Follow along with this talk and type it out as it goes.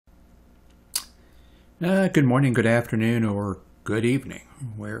Good morning, good afternoon, or good evening,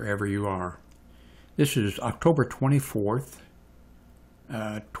 wherever you are. This is October 24th,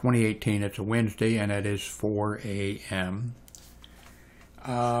 2018. It's a Wednesday, and it is 4 a.m.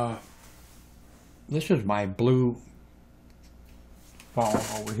 This is my blue phone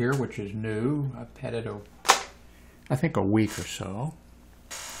over here, which is new. I've had it, I think, a week or so.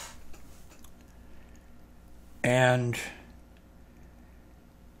 And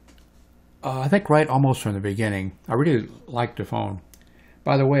I think right almost from the beginning, I really liked the phone.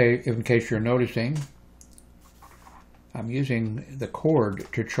 By the way, in case you're noticing, I'm using the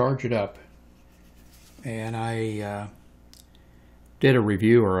cord to charge it up. And I did a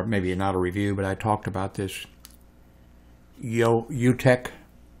review, or maybe not a review, but I talked about this UTech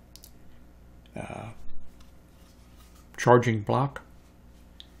charging block.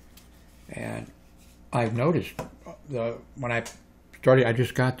 And I've noticed when I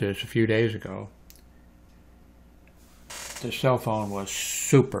just got this a few days ago. The cell phone was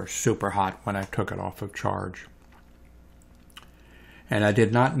super, super hot when I took it off of charge. And I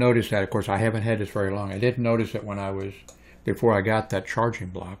did not notice that. Of course, I haven't had this very long. I didn't notice it before I got that charging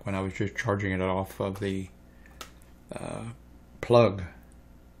block, when I was just charging it off of the plug.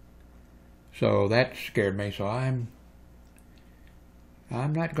 So that scared me. So I'm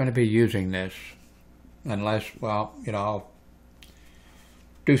not going to be using this unless, well, I'll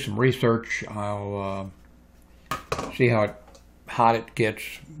do some research. I'll see how hot it gets.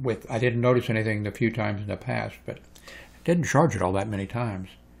 I didn't notice anything the few times in the past, but I didn't charge it all that many times.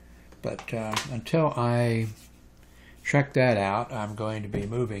 But until I check that out, I'm going to be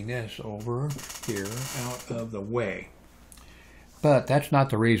moving this over here out of the way. But that's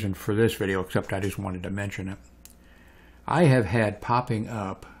not the reason for this video, except I just wanted to mention it. I have had popping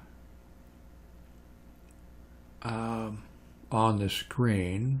up on the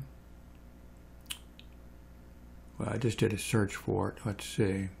screen. Well, I just did a search for it. Let's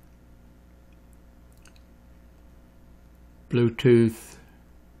see. Bluetooth.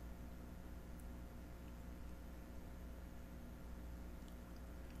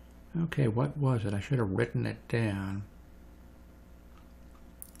 Okay, what was it? I should have written it down.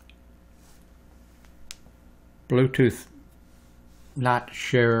 Bluetooth not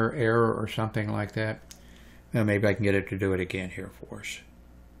share error or something like that. Well, maybe I can get it to do it again here for us.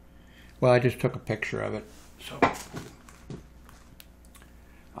 Well, I just took a picture of it, so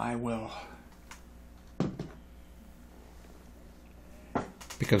I will,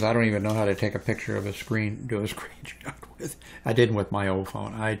 because I don't even know how to take a picture of a screen, do a screenshot with. I didn't with my old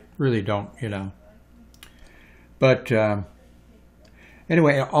phone. I really don't, But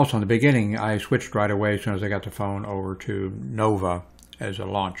anyway, also in the beginning, I switched right away as soon as I got the phone over to Nova as a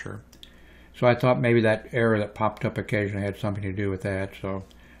launcher. So I thought maybe that error that popped up occasionally had something to do with that. So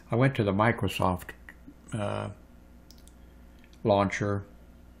I went to the Microsoft launcher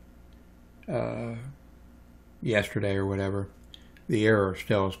yesterday or whatever. The error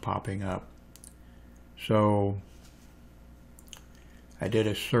still is popping up. So I did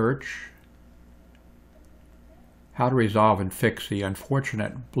a search. How to resolve and fix the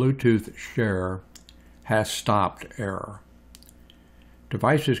unfortunate Bluetooth share has stopped error.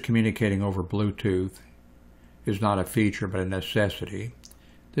 Devices communicating over Bluetooth is not a feature but a necessity.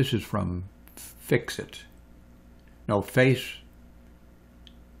 This is from Fixit. No, Faceit,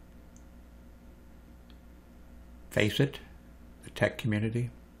 the tech community.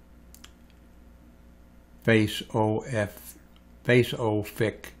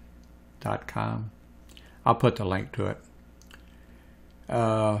 faceofic.com. I'll put the link to it.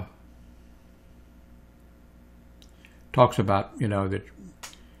 Talks about, that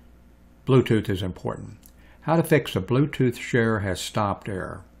Bluetooth is important. How to fix a Bluetooth share has stopped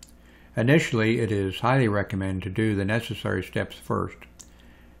error. Initially, it is highly recommended to do the necessary steps first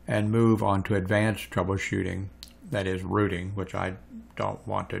and move on to advanced troubleshooting, that is rooting, which I don't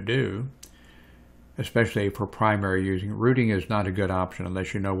want to do, especially for primary using. Rooting is not a good option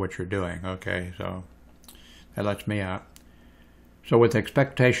unless you know what you're doing, okay? So that lets me out. So with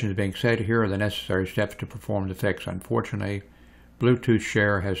expectations being set, here are the necessary steps to perform the fix. Unfortunately, Bluetooth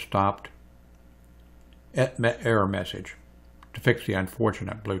share has stopped. Error message. To fix the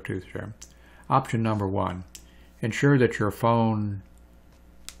unfortunate Bluetooth share. Option number 1. Ensure that your phone,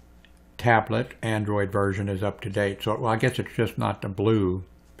 tablet, Android version is up to date. So, well, I guess it's just not the blue,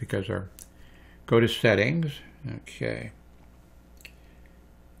 because go to settings. Okay.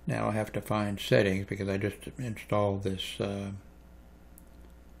 Now I have to find settings because I just installed this. There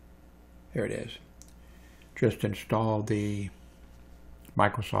it is. Just installed the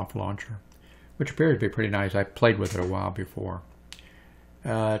Microsoft launcher, which appears to be pretty nice. I played with it a while before.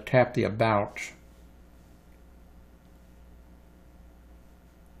 Tap the About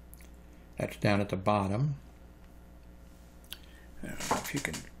That's down at the bottom. I don't know if you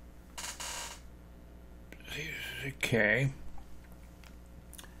can see. Okay.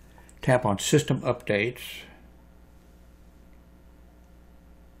 Tap on System Updates.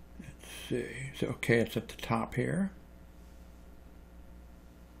 Let's see. So, okay, it's at the top here.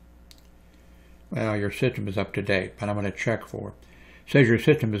 Well, your system is up to date, but I'm going to check for it. It says your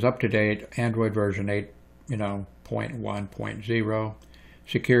system is up to date, Android version 8, 0.1.0.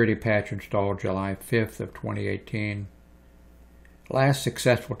 Security patch installed July 5th of 2018. Last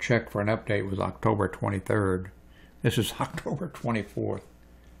successful check for an update was October 23rd. This is October 24th.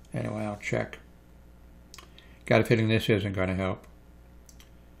 Anyway, I'll check. Got a feeling this isn't going to help.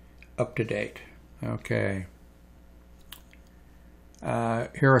 Up to date. Okay.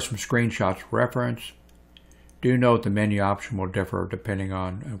 Here are some screenshots for reference. Do note the menu option will differ depending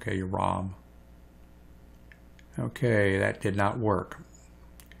on, okay, your ROM. Okay, that did not work.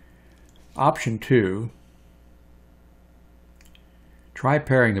 Option 2. Try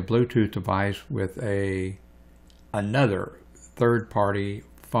pairing the Bluetooth device with another third-party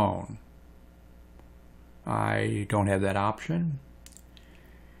phone. I don't have that option.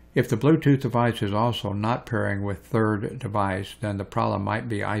 If the Bluetooth device is also not pairing with third device, then the problem might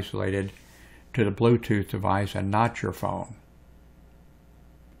be isolated to the Bluetooth device and not your phone.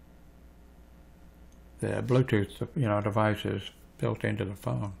 The Bluetooth, device is built into the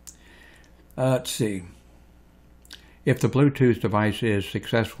phone. Let's see. If the Bluetooth device is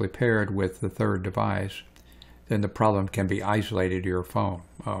successfully paired with the third device, then the problem can be isolated to your phone.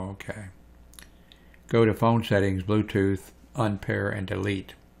 Oh, okay. Go to Phone Settings, Bluetooth, Unpair, and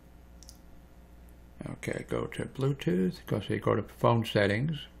Delete. Okay, go to Bluetooth. Go to Phone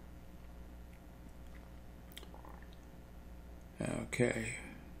Settings. Okay.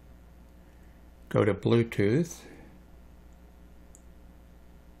 Go to Bluetooth.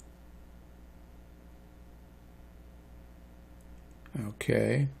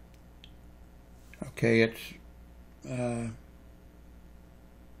 Okay. Okay, it's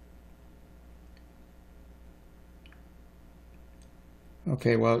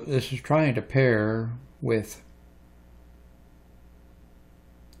okay, well, this is trying to pair with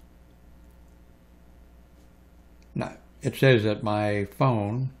no, it says that my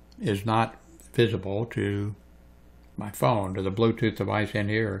phone is not visible to my phone, to the Bluetooth device in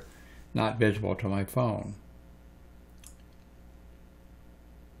here, not visible to my phone.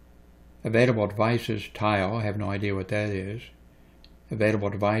 Available devices tile, I have no idea what that is. Available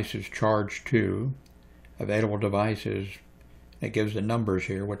devices charge to. Available devices, it gives the numbers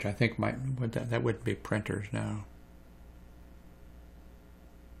here, which I think that wouldn't be printers now.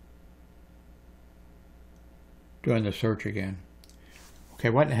 Doing the search again.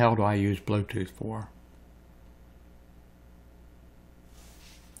 Okay, what the hell do I use Bluetooth for?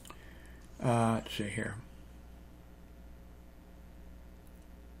 Let's see here.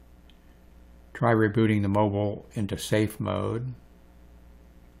 Try rebooting the mobile into safe mode.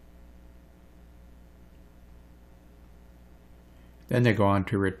 Then they go on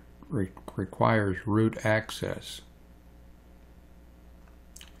to requires root access.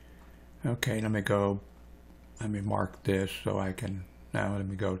 Okay, let me mark this so I can, now let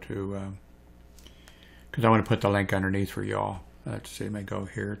me go to, because I want to put the link underneath for y'all. Let's see, let me go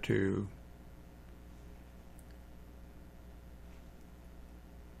here to,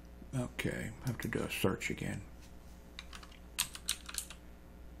 okay, I have to do a search again.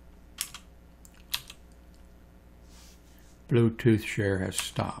 Bluetooth share has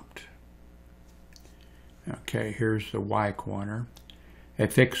stopped. Okay, here's the Y corner. A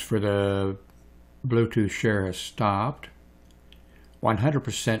fix for the Bluetooth share has stopped.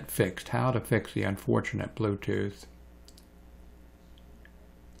 100% fixed. How to fix the unfortunate Bluetooth.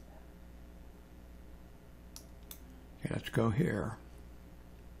 Okay, let's go here.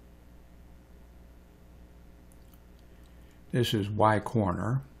 This is Y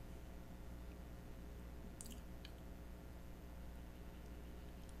corner.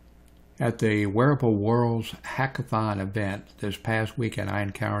 At the Wearable Worlds Hackathon event this past weekend, I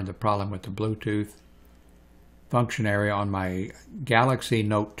encountered the problem with the Bluetooth function area on my Galaxy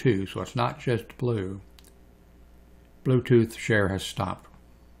Note 2, so it's not just blue. Bluetooth share has stopped.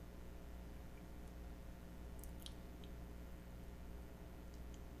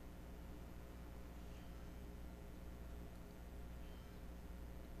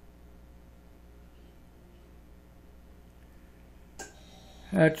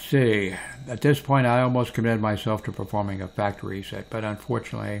 Let's see. At this point, I almost committed myself to performing a factory reset, but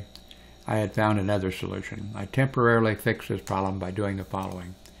unfortunately, I had found another solution. I temporarily fixed this problem by doing the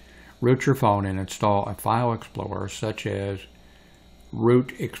following. Root your phone and install a file explorer such as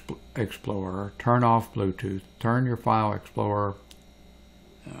root Explorer, turn off Bluetooth, turn your file Explorer.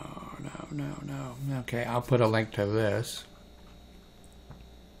 Oh, no. Okay, I'll put a link to this.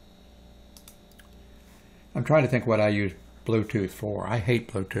 I'm trying to think what I use Bluetooth for. I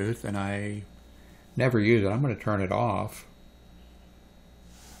hate Bluetooth and I never use it. I'm going to turn it off.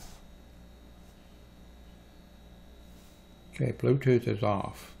 Okay, Bluetooth is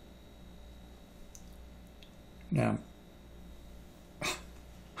off. Now,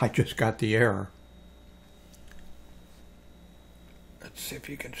 I just got the error. Let's see if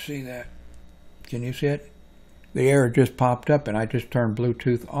you can see that. Can you see it? The error just popped up and I just turned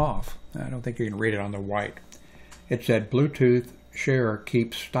Bluetooth off. I don't think you can read it on the white. It said Bluetooth share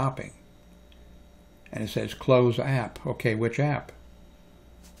keeps stopping. And it says close app. Okay, which app?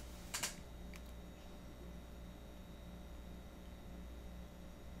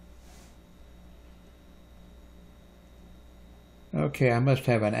 Okay, I must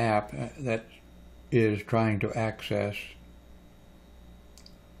have an app that is trying to access.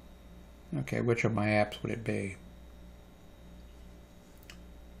 Okay, which of my apps would it be?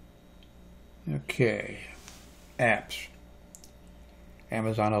 Okay, apps.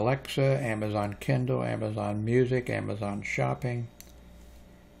 Amazon Alexa, Amazon Kindle, Amazon Music, Amazon Shopping,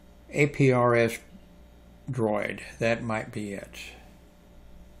 aprs Droid. That might be it.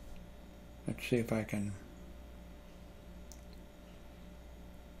 Let's see if I can.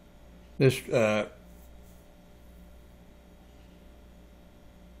 This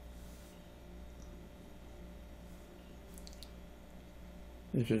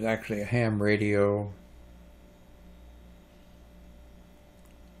this is actually a ham radio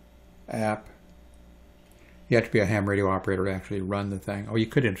app. You have to be a ham radio operator to actually run the thing. Oh, you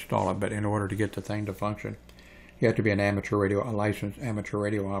could install it, but in order to get the thing to function, you have to be a licensed amateur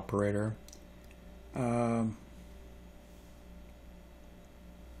radio operator.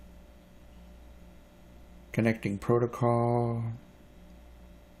 Connecting protocol.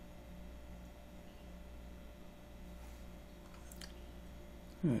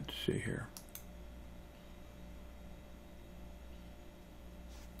 Let's see here.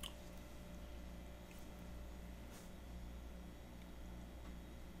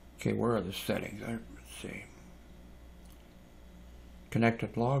 Okay, where are the settings? Let's see.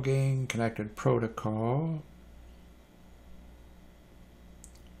 Connected logging, connected protocol.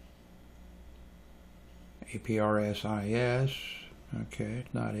 APRSIS. Okay,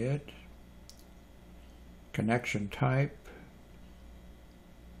 it's not it. Connection type.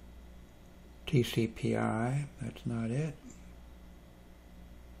 TCPI. That's not it.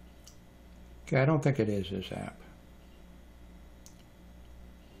 Okay, I don't think it is this app.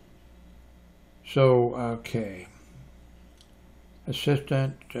 So, okay.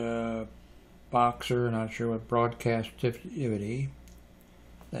 Assistant, boxer, not sure what, broadcast activity.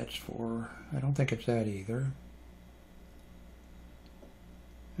 That's for, I don't think it's that either.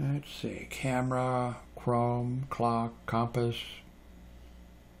 Let's see, camera, Chrome, clock, compass,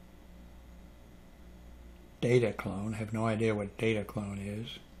 data clone. I have no idea what data clone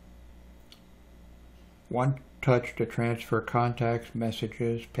is. One touch to transfer contacts,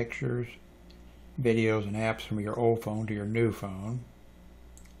 messages, pictures, videos, and apps from your old phone to your new phone.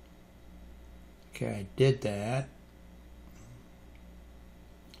 Okay, I did that.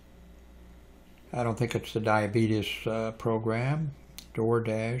 I don't think it's the diabetes program.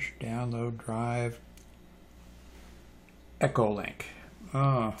 DoorDash, download, drive, echolink.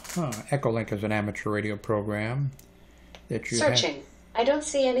 Echolink is an amateur radio program that you Searching. I don't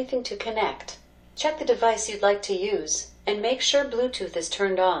see anything to connect. Check the device you'd like to use and make sure Bluetooth is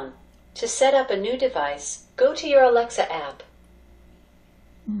turned on. To set up a new device, go to your Alexa app.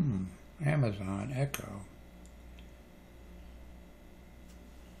 Amazon Echo.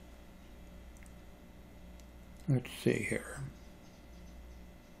 Let's see here.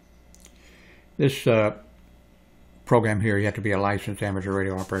 This program here, you have to be a licensed amateur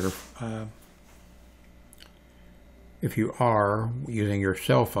radio operator. If you are using your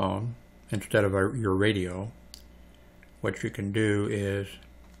cell phone instead of your radio, what you can do is,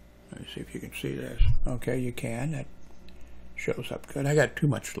 let me see if you can see this. Okay, you can. That shows up good. I got too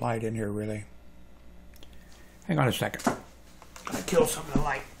much light in here, really. Hang on a second. I'm going to kill some of the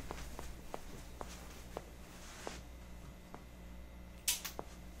light.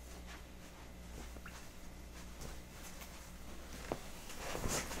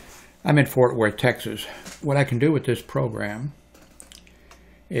 I'm in Fort Worth, Texas. What I can do with this program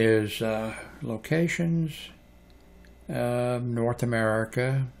is locations, North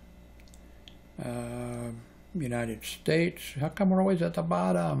America, United States. How come we're always at the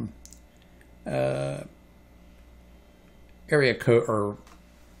bottom? area code or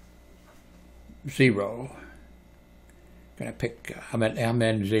 0. Gonna pick. I'm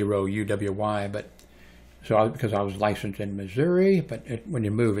in 0 UWY, but because I was licensed in Missouri, but when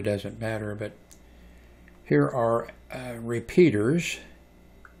you move, it doesn't matter. But here are repeaters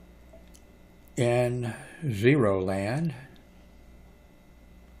in 0 land.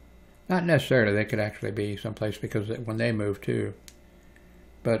 Not necessarily. They could actually be someplace because when they move too.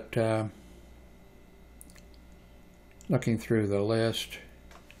 But looking through the list,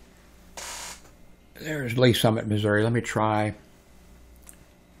 there's Lee Summit, Missouri. Let me try.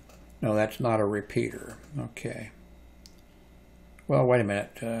 No, that's not a repeater. Okay. Well, wait a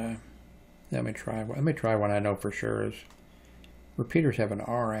minute. Let me try one I know for sure is. Repeaters have an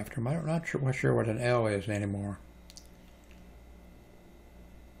R after them. I'm not sure what an L is anymore.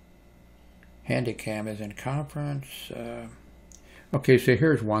 Handycam is in conference. Okay, so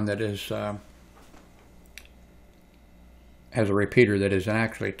here's one that is has a repeater that is in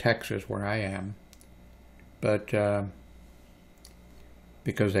actually Texas, where I am, but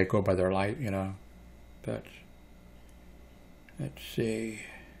because they go by their light, you know. But let's see.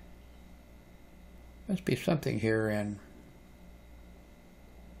 Must be something here in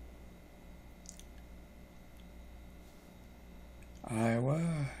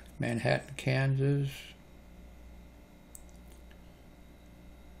Iowa, Manhattan, Kansas,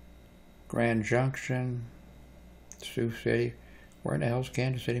 Grand Junction, Sioux City. Where in the hell's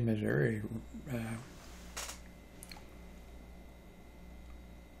Kansas City, Missouri?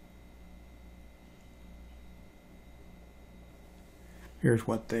 Here's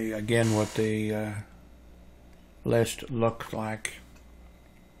what the list looks like.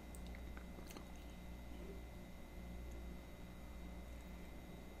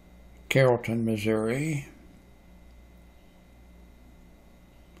 Carrollton, Missouri.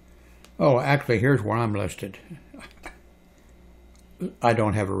 Oh, actually, here's where I'm listed. I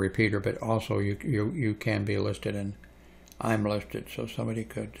don't have a repeater, but also you can be listed, and I'm listed, so somebody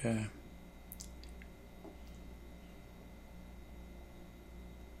could.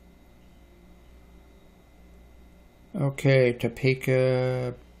 Okay,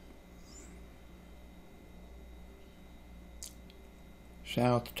 Topeka,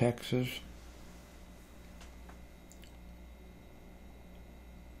 South Texas.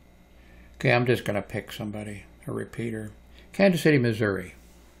 Okay, I'm just going to pick somebody, a repeater. Kansas City, Missouri,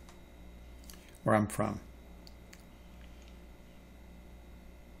 where I'm from.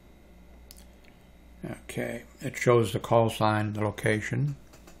 Okay, it shows the call sign, the location.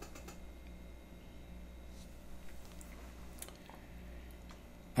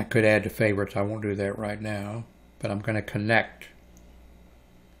 I could add to favorites. I won't do that right now, but I'm going to connect.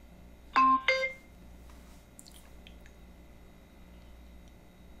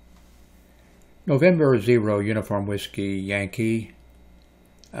 November 0 Uniform Whiskey Yankee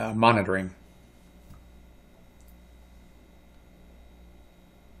monitoring.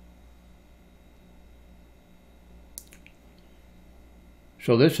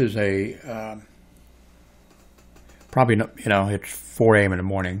 So this is a probably, you know, it's 4 a.m. in the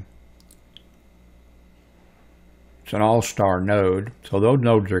morning. It's an all-star node, so those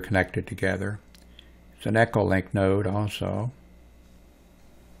nodes are connected together. It's an echolink node also.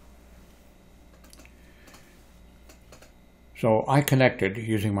 So I connected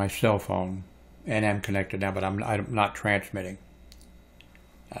using my cell phone, and I'm connected now, but I'm not transmitting.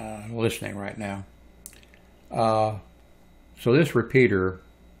 Listening right now. So this repeater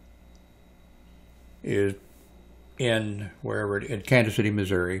is in in Kansas City,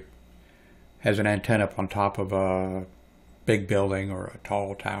 Missouri, has an antenna up on top of a big building or a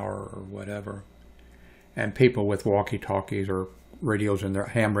tall tower or whatever, and people with walkie-talkies or radios in their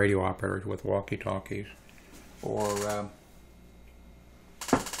ham radio operators with walkie-talkies or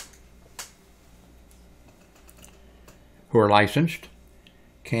who are licensed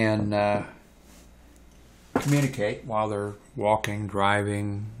can communicate while they're walking,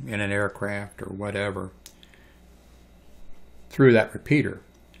 driving in an aircraft or whatever through that repeater.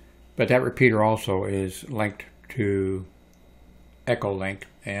 But that repeater also is linked to echolink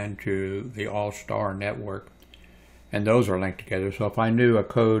and to the All-Star network, and those are linked together. So if I knew a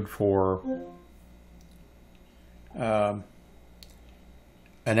code for an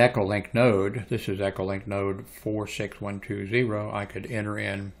echolink node, this is echolink node 46120, I could enter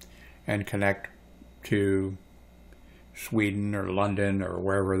in and connect to Sweden or London or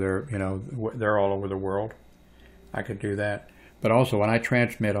wherever they're, you know, they're all over the world. I could do that. But also when I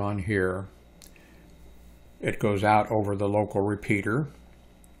transmit on here, it goes out over the local repeater.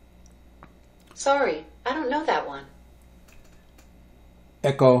 Sorry, I don't know that one.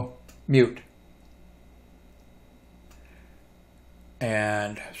 Echo mute.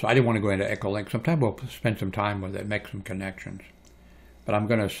 And so I didn't want to go into echolink. Sometime we'll spend some time with it, make some connections. But I'm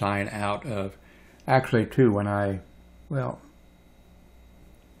going to sign out of, actually too, I'm going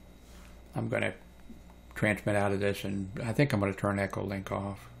to transmit out of this, and I think I'm going to turn echolink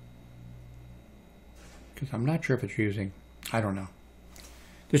off. Because I'm not sure if it's using, I don't know.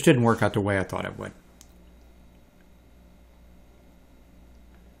 This didn't work out the way I thought it would.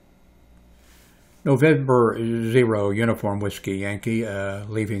 November 0 Uniform Whiskey Yankee,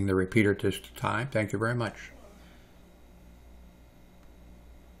 leaving the repeater at this time. Thank you very much.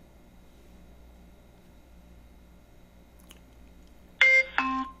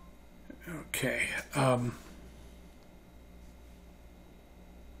 Okay.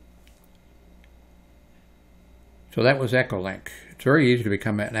 So that was echolink. It's very easy to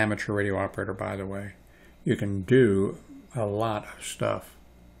become an amateur radio operator, by the way. You can do a lot of stuff.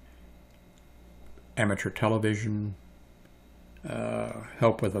 Amateur television,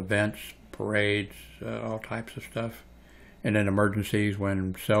 help with events, parades, all types of stuff. And in emergencies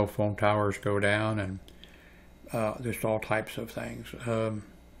when cell phone towers go down, and just all types of things.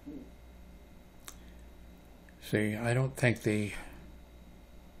 See, I don't think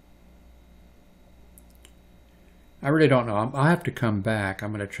I really don't know. I'll have to come back.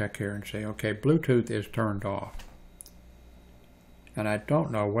 I'm going to check here and say, okay, Bluetooth is turned off. And I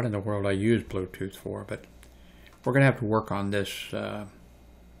don't know what in the world I use Bluetooth for, but we're going to have to work on this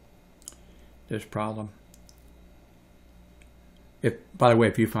this problem. By the way,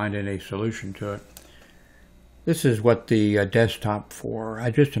 if you find any solution to it, this is what the desktop for.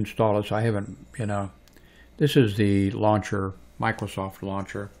 I just installed it, so I haven't, this is the launcher, Microsoft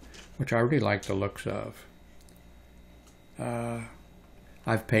launcher, which I really like the looks of.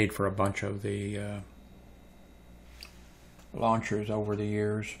 I've paid for a bunch of the launchers over the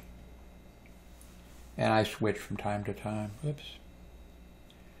years, and I switch from time to time. Oops.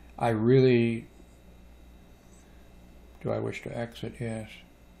 I really, do I wish to exit? Yes.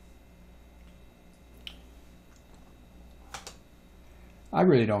 I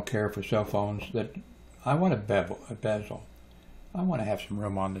really don't care for cell phones that, I want a bezel. I want to have some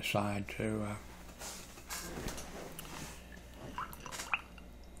room on the side to,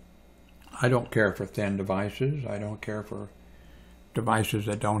 I don't care for thin devices. I don't care for devices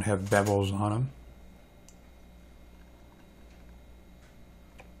that don't have bevels on them.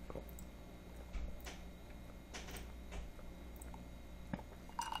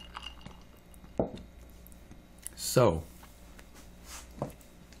 So,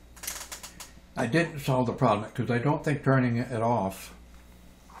 I didn't solve the problem because I don't think turning it off,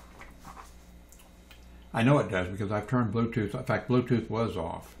 I know it does because I've turned Bluetooth, in fact Bluetooth was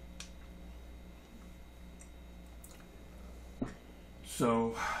off.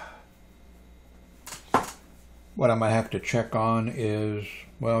 So, what I might have to check on is,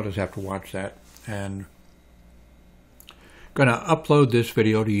 well, I'll just have to watch that. And going to upload this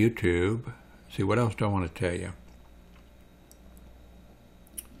video to YouTube. See, what else do I want to tell you?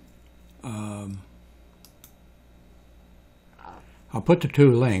 I'll put the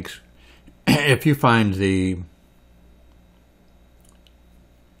two links. If you find the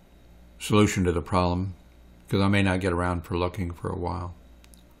solution to the problem, because I may not get around for looking for a while.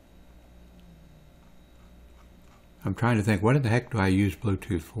 I'm trying to think, what in the heck do I use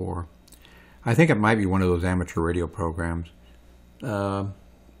Bluetooth for? I think it might be one of those amateur radio programs. One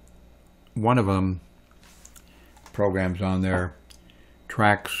of them, programs on there,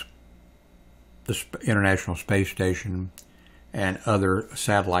 tracks the International Space Station and other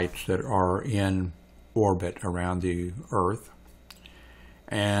satellites that are in orbit around the Earth.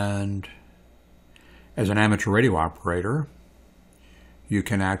 And as an amateur radio operator, you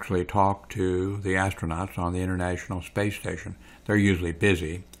can actually talk to the astronauts on the International Space Station. They're usually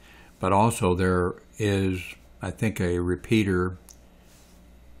busy, but also there is, I think, a repeater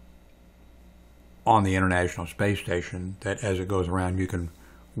on the International Space Station that as it goes around you can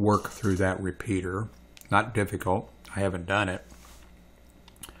work through that repeater. Not difficult. I haven't done it.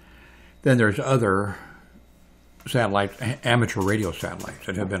 Then there's other satellites, amateur radio satellites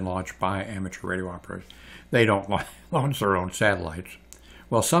that have been launched by amateur radio operators. They don't launch their own satellites.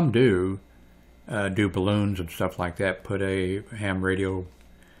 Well, some do balloons and stuff like that, put a ham radio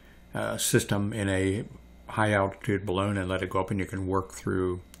system in a high altitude balloon and let it go up, and you can work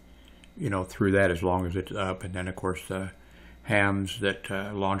through, through that as long as it's up. And then of course the hams that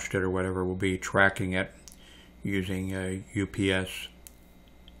launched it or whatever will be tracking it using UPS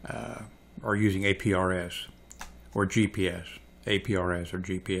or using APRS or GPS, APRS or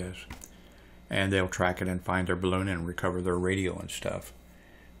GPS, and they'll track it and find their balloon and recover their radio and stuff.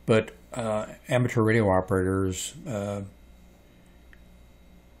 But amateur radio operators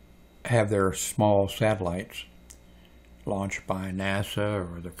have their small satellites launched by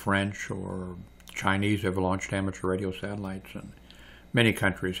NASA, or the French or Chinese have launched amateur radio satellites, and many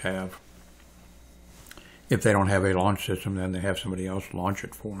countries have. If they don't have a launch system, then they have somebody else launch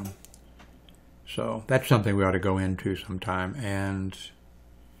it for them. So that's something we ought to go into sometime. And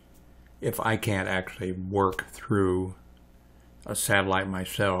if I can't actually work through a satellite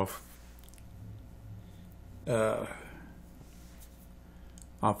myself, I'll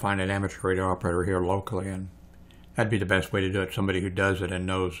find an amateur radio operator here locally, and that'd be the best way to do it. Somebody who does it and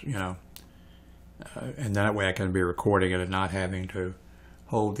knows, you know, and that way I can be recording it and not having to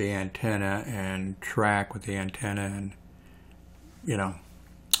hold the antenna and track with the antenna, and, you know,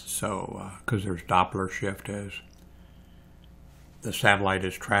 so, because there's Doppler shift as the satellite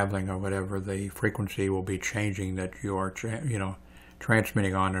is traveling or whatever, the frequency will be changing that you are, you know,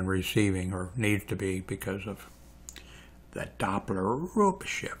 transmitting on and receiving, or needs to be, because of that Doppler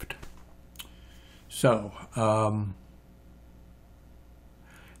shift. So, I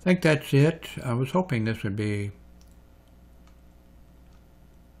think that's it. I was hoping this would be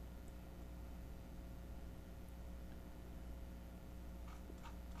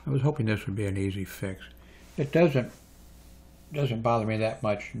an easy fix. It doesn't bother me that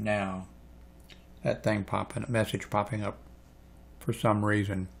much now. That thing message popping up for some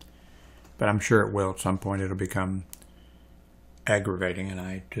reason, but I'm sure it will at some point. It'll become aggravating, and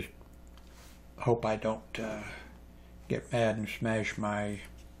I just hope I don't get mad and smash my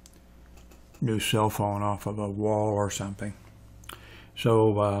new cell phone off of a wall or something.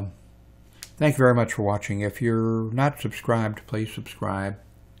 So thank you very much for watching. If you're not subscribed, please subscribe.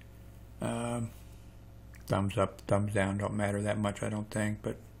 Thumbs up, thumbs down don't matter that much, I don't think,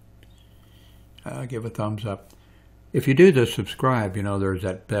 but give a thumbs up. If you do the subscribe, you know, there's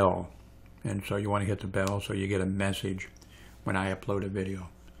that bell, and so you want to hit the bell so you get a message when I upload a video.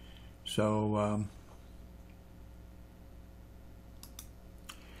 So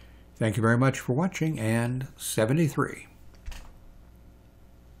thank you very much for watching, and 73.